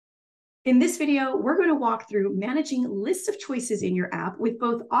In this video, we're going to walk through managing lists of choices in your app with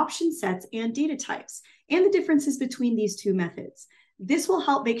both option sets and data types, and the differences between these two methods. This will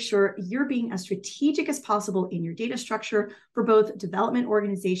help make sure you're being as strategic as possible in your data structure for both development,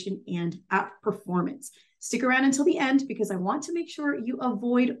 organization, and app performance. Stick around until the end because I want to make sure you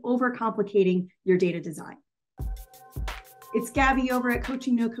avoid overcomplicating your data design. It's Gabby over at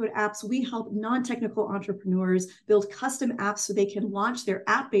Coaching No Code Apps. We help non-technical entrepreneurs build custom apps so they can launch their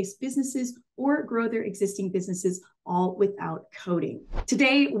app-based businesses or grow their existing businesses all without coding.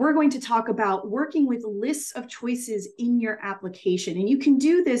 Today, we're going to talk about working with lists of choices in your application. And you can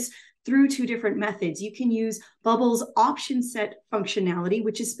do this through two different methods. You can use Bubble's option set functionality,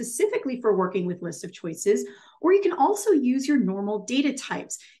 which is specifically for working with lists of choices, or you can also use your normal data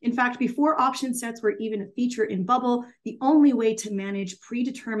types. In fact, before option sets were even a feature in Bubble, the only way to manage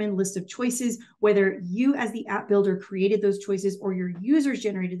predetermined list of choices, whether you as the app builder created those choices or your users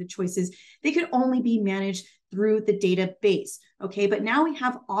generated the choices, they could only be managed through the database. Okay, but now we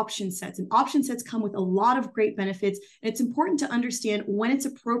have option sets, and option sets come with a lot of great benefits. And it's important to understand when it's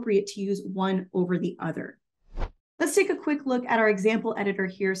appropriate to use one over the other. Let's take a quick look at our example editor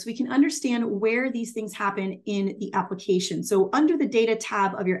here so we can understand where these things happen in the application. So under the data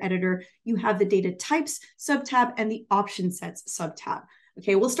tab of your editor, you have the data types subtab and the option sets subtab.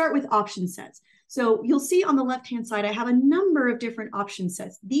 Okay, we'll start with option sets. So you'll see on the left-hand side, I have a number of different option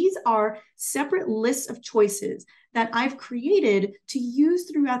sets. These are separate lists of choices that I've created to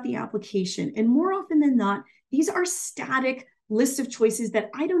use throughout the application. And more often than not, these are static lists of choices that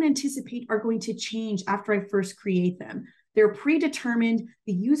I don't anticipate are going to change after I first create them. They're predetermined,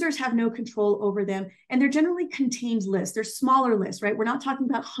 the users have no control over them, and they're generally contained lists. They're smaller lists, right? We're not talking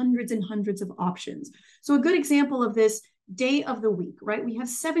about hundreds and hundreds of options. So a good example of this, day of the week, right? We have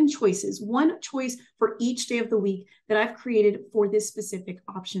 7 choices, one choice for each day of the week that I've created for this specific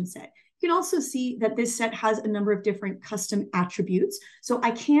option set. You can also see that this set has a number of different custom attributes. So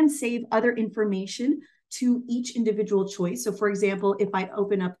I can save other information to each individual choice. So for example, if I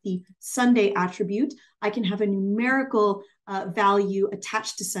open up the Sunday attribute, I can have a numerical value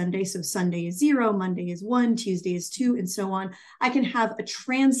attached to Sunday. So Sunday is 0, Monday is 1, Tuesday is 2, and so on. I can have a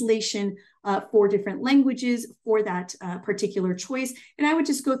translation for different languages for that particular choice. And I would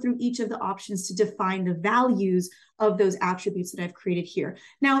just go through each of the options to define the values of those attributes that I've created here.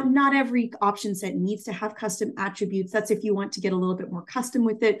 Now, not every option set needs to have custom attributes. That's if you want to get a little bit more custom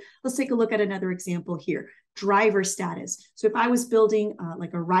with it. Let's take a look at another example here. Driver status. So if I was building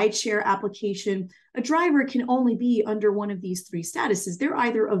like a rideshare application, a driver can only be under one of these 3 statuses. They're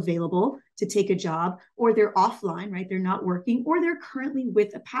either available to take a job, or they're offline, right? They're not working, or they're currently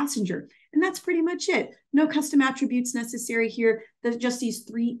with a passenger. And that's pretty much it. No custom attributes necessary here. There's just these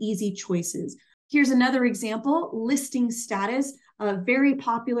 3 easy choices. Here's another example, listing status, very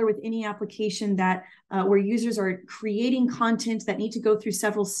popular with any application that where users are creating content that need to go through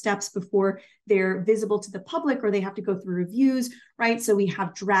several steps before they're visible to the public, or they have to go through reviews, right? So we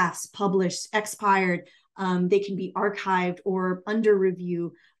have drafts, published, expired, they can be archived or under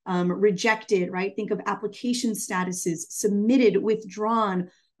review, rejected, right? Think of application statuses, submitted, withdrawn,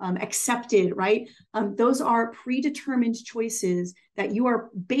 accepted, right? Those are predetermined choices that you are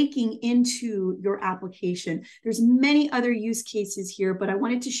baking into your application. There's many other use cases here, but I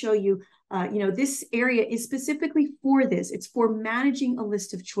wanted to show you, this area is specifically for this. It's for managing a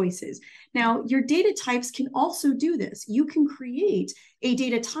list of choices. Now, your data types can also do this. You can create a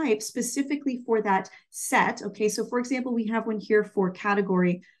data type specifically for that set. Okay, so for example, we have one here for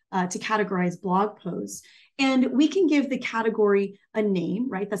category, to categorize blog posts. And we can give the category a name,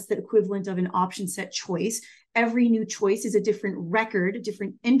 right? That's the equivalent of an option set choice. Every new choice is a different record, a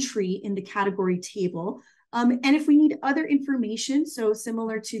different entry in the category table. And if we need other information, so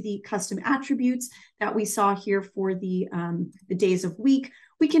similar to the custom attributes that we saw here for the days of week,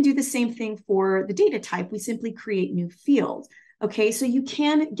 we can do the same thing for the data type. We simply create new fields. Okay, so you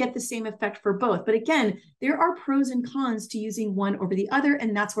can get the same effect for both. But again, there are pros and cons to using one over the other,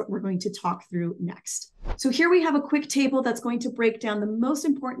 and that's what we're going to talk through next. So here we have a quick table that's going to break down the most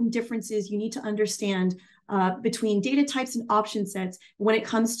important differences you need to understand between data types and option sets when it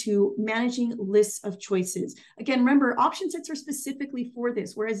comes to managing lists of choices. Again, remember, option sets are specifically for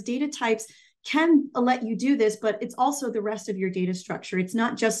this, whereas data types can let you do this, but it's also the rest of your data structure. It's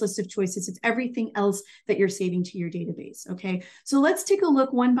not just list of choices, it's everything else that you're saving to your database, okay? So let's take a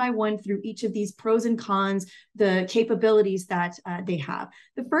look one by one through each of these pros and cons, the capabilities that they have.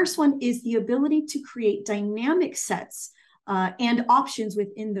 The first one is the ability to create dynamic sets and options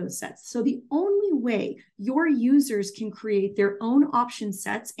within those sets. So the only way your users can create their own option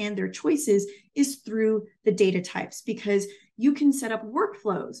sets and their choices is through the data types, because you can set up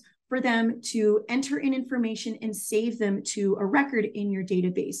workflows for them to enter in information and save them to a record in your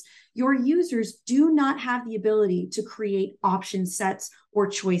database. Your users do not have the ability to create option sets or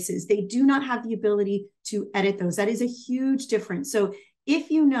choices. They do not have the ability to edit those. That is a huge difference. So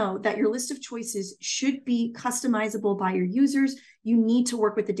if you know that your list of choices should be customizable by your users, you need to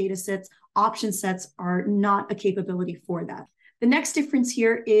work with the data sets. Option sets are not a capability for that. The next difference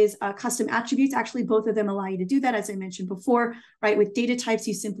here is custom attributes. Actually, both of them allow you to do that, as I mentioned before, right? With data types,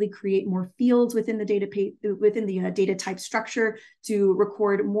 you simply create more fields within the data type structure to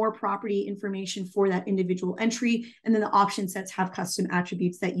record more property information for that individual entry. And then the option sets have custom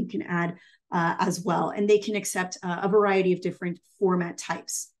attributes that you can add as well. And they can accept a variety of different format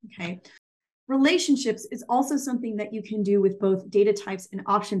types, okay? Relationships is also something that you can do with both data types and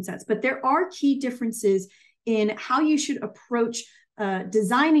option sets, but there are key differences in how you should approach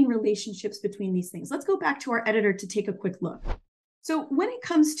designing relationships between these things. Let's go back to our editor to take a quick look. So when it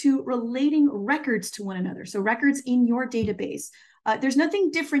comes to relating records to one another, so records in your database, there's nothing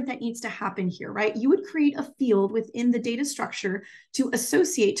different that needs to happen here, right? You would create a field within the data structure to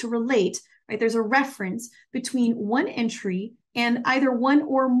associate, to relate, right? There's a reference between one entry and either one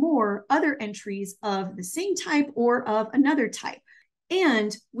or more other entries of the same type or of another type.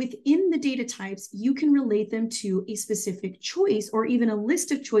 And within the data types, you can relate them to a specific choice or even a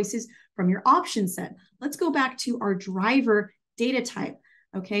list of choices from your option set. Let's go back to our driver data type.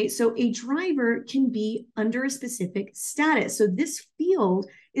 Okay, so a driver can be under a specific status. So this field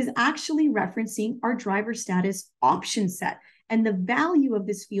is actually referencing our driver status option set. And the value of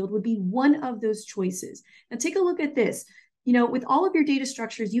this field would be one of those choices. Now take a look at this. You know, with all of your data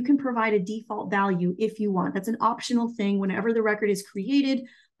structures, you can provide a default value if you want. That's an optional thing. Whenever the record is created,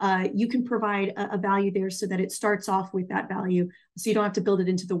 you can provide a value there so that it starts off with that value, so you don't have to build it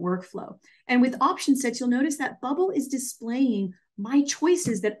into the workflow. And with option sets, you'll notice that Bubble is displaying my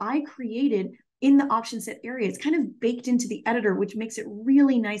choices that I created in the option set area. It's kind of baked into the editor, which makes it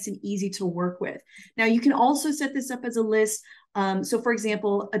really nice and easy to work with. Now, you can also set this up as a list. So for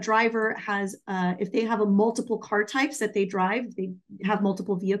example, a driver has, if they have a multiple car types that they drive, they have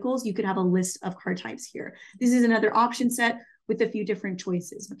multiple vehicles, you could have a list of car types here. This is another option set with a few different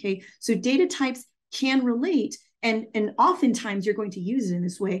choices, okay? So data types can relate, and oftentimes you're going to use it in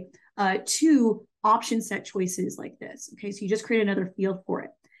this way, to option set choices like this, okay? So you just create another field for it.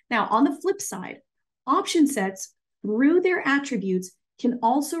 Now, on the flip side, option sets, through their attributes, can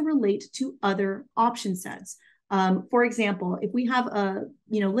also relate to other option sets. For example, if we have a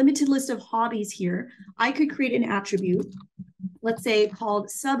limited list of hobbies here, I could create an attribute, let's say called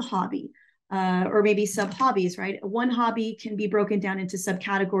sub-hobby, or maybe sub-hobbies, right? One hobby can be broken down into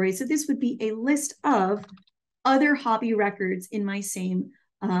subcategories. So this would be a list of other hobby records in my same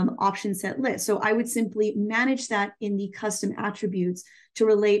option set list. So I would simply manage that in the custom attributes to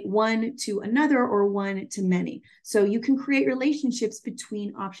relate one to another or one to many. So you can create relationships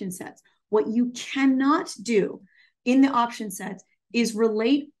between option sets. What you cannot do in the option sets is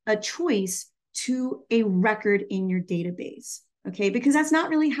relate a choice to a record in your database, okay? Because that's not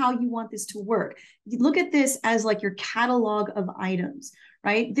really how you want this to work. You look at this as like your catalog of items,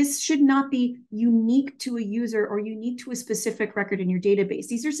 right? This should not be unique to a user or unique to a specific record in your database.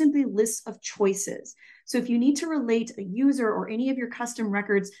 These are simply lists of choices. So if you need to relate a user or any of your custom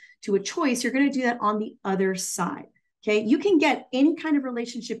records to a choice, you're going to do that on the other side. Okay, you can get any kind of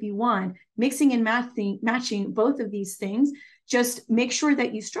relationship you want, mixing and matching both of these things. Just make sure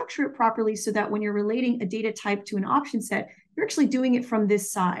that you structure it properly so that when you're relating a data type to an option set, you're actually doing it from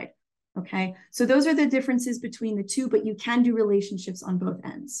this side. Okay, so those are the differences between the two, but you can do relationships on both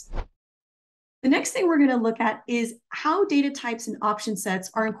ends. The next thing we're going to look at is how data types and option sets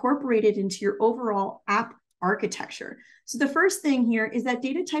are incorporated into your overall app architecture. So the first thing here is that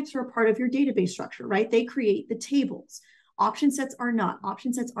data types are a part of your database structure, right? They create the tables. Option sets are not.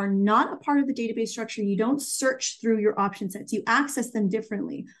 Option sets are not a part of the database structure. You don't search through your option sets. You access them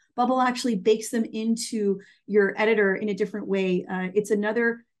differently. Bubble actually bakes them into your editor in a different way.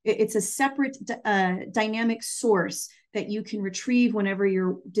 It's a separate dynamic source that you can retrieve whenever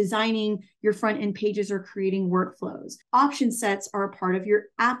you're designing your front end pages or creating workflows. Option sets are a part of your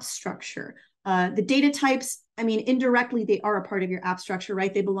app structure. The data types, I mean, indirectly, they are a part of your app structure,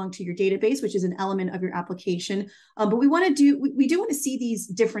 right? They belong to your database, which is an element of your application. But we do want to see these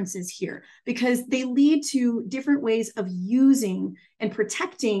differences here because they lead to different ways of using and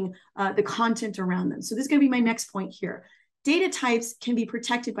protecting the content around them. So this is going to be my next point here. Data types can be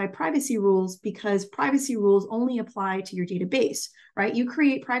protected by privacy rules because privacy rules only apply to your database, right? You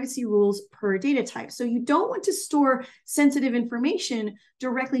create privacy rules per data type. So you don't want to store sensitive information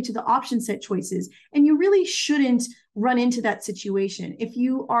directly to the option set choices. And you really shouldn't run into that situation. If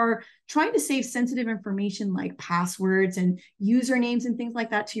you are trying to save sensitive information like passwords and usernames and things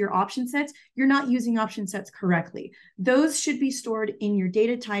like that to your option sets, you're not using option sets correctly. Those should be stored in your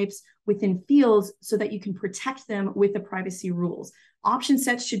data types within fields so that you can protect them with the privacy rules. Option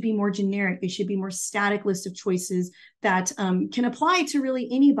sets should be more generic. They should be more static list of choices that can apply to really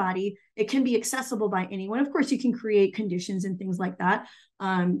anybody. It can be accessible by anyone. Of course, you can create conditions and things like that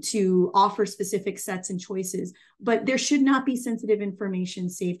to offer specific sets and choices, but there should not be sensitive information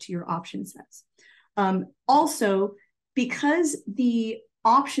saved to your option sets. Also, because the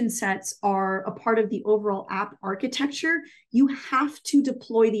option sets are a part of the overall app architecture, you have to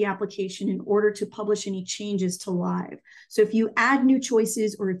deploy the application in order to publish any changes to live. So if you add new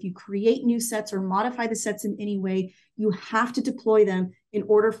choices or if you create new sets or modify the sets in any way, you have to deploy them in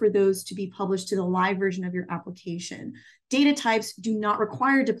order for those to be published to the live version of your application. Data types do not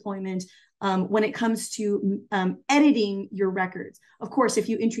require deployment when it comes to editing your records. Of course, if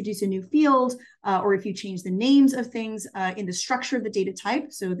you introduce a new field or if you change the names of things in the structure of the data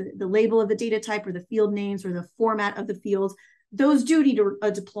type, so the label of the data type or the field names or the format of the fields, those do need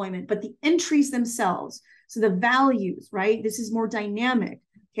a deployment, but the entries themselves, so the values, right? This is more dynamic.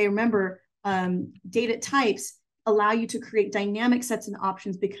 Okay, remember, data types allow you to create dynamic sets and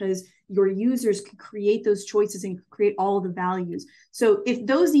options because your users can create those choices and create all of the values. So if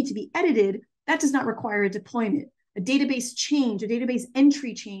those need to be edited, that does not require a deployment. A database change, a database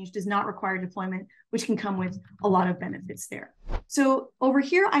entry change does not require deployment, which can come with a lot of benefits there. So over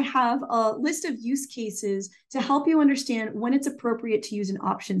here, I have a list of use cases to help you understand when it's appropriate to use an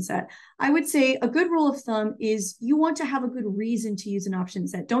option set. I would say a good rule of thumb is you want to have a good reason to use an option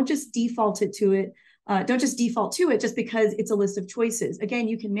set. Don't just default it to it. Don't just default to it just because it's a list of choices. Again,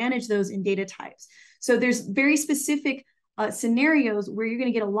 you can manage those in data types. So there's very specific scenarios where you're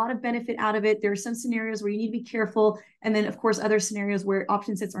going to get a lot of benefit out of it. There are some scenarios where you need to be careful. And then, of course, other scenarios where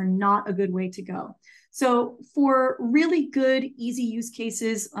option sets are not a good way to go. So for really good, easy use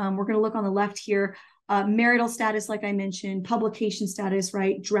cases, we're going to look on the left here. Marital status, like I mentioned, publication status,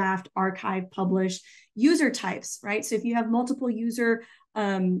 right? Draft, archive, publish, user types, right? So if you have multiple user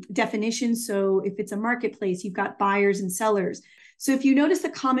definitions, so if it's a marketplace, you've got buyers and sellers. So if you notice the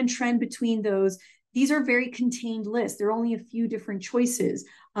common trend between those, these are very contained lists. There are only a few different choices.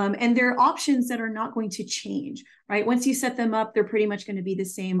 And they're options that are not going to change, right? Once you set them up, they're pretty much going to be the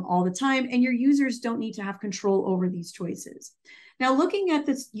same all the time. And your users don't need to have control over these choices. Now, looking at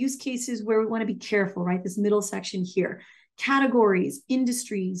this use cases where we want to be careful, right? This middle section here, categories,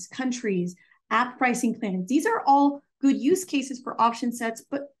 industries, countries, app pricing plans. These are all good use cases for option sets,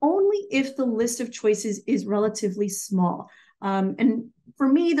 but only if the list of choices is relatively small. And for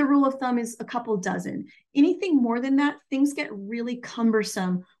me, the rule of thumb is a couple dozen. Anything more than that, things get really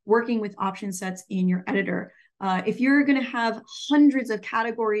cumbersome working with option sets in your editor. If you're going to have hundreds of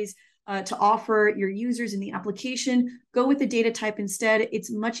categories to offer your users in the application, go with the data type instead.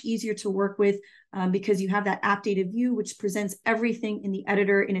 It's much easier to work with because you have that app data view, which presents everything in the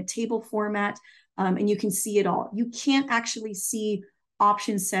editor in a table format, and you can see it all. You can't actually see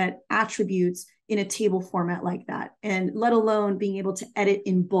option set attributes in a table format like that, and let alone being able to edit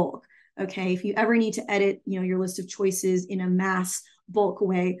in bulk. Okay, if you ever need to edit, your list of choices in a mass bulk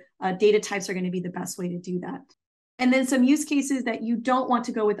way, data types are going to be the best way to do that. And then some use cases that you don't want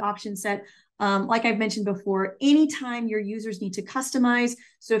to go with option set, like I've mentioned before, anytime your users need to customize.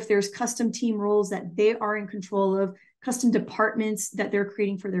 So if there's custom team roles that they are in control of, custom departments that they're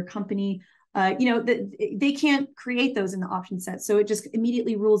creating for their company, they can't create those in the option set. So it just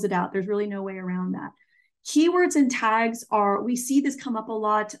immediately rules it out. There's really no way around that. Keywords and tags we see this come up a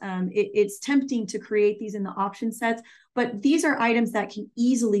lot. It's tempting to create these in the option sets, but these are items that can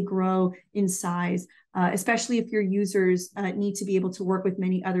easily grow in size, especially if your users need to be able to work with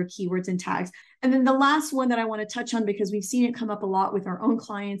many other keywords and tags. And then the last one that I want to touch on, because we've seen it come up a lot with our own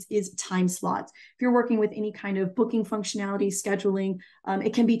clients, is time slots. If you're working with any kind of booking functionality, scheduling,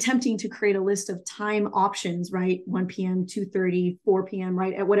 it can be tempting to create a list of time options, right? 1 p.m., 2:30, 4 p.m.,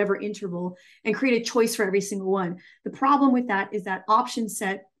 right? At whatever interval, and create a choice for every single one. The problem with that is that option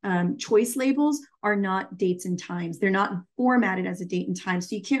set choice labels are not dates and times. They're not formatted as a date and time.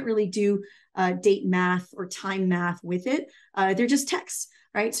 So you can't really do date math or time math with it. They're just text,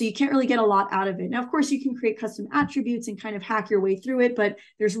 right? So you can't really get a lot out of it. Now, of course, you can create custom attributes and kind of hack your way through it, but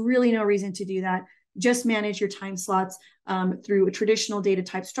there's really no reason to do that. Just manage your time slots through a traditional data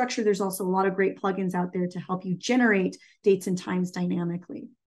type structure. There's also a lot of great plugins out there to help you generate dates and times dynamically.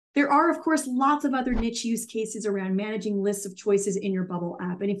 There are, of course, lots of other niche use cases around managing lists of choices in your Bubble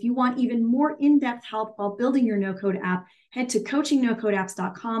app. And if you want even more in-depth help while building your no-code app, head to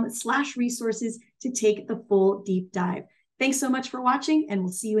coachingnocodeapps.com/resources to take the full deep dive. Thanks so much for watching, and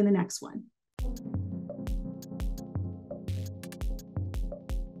we'll see you in the next one.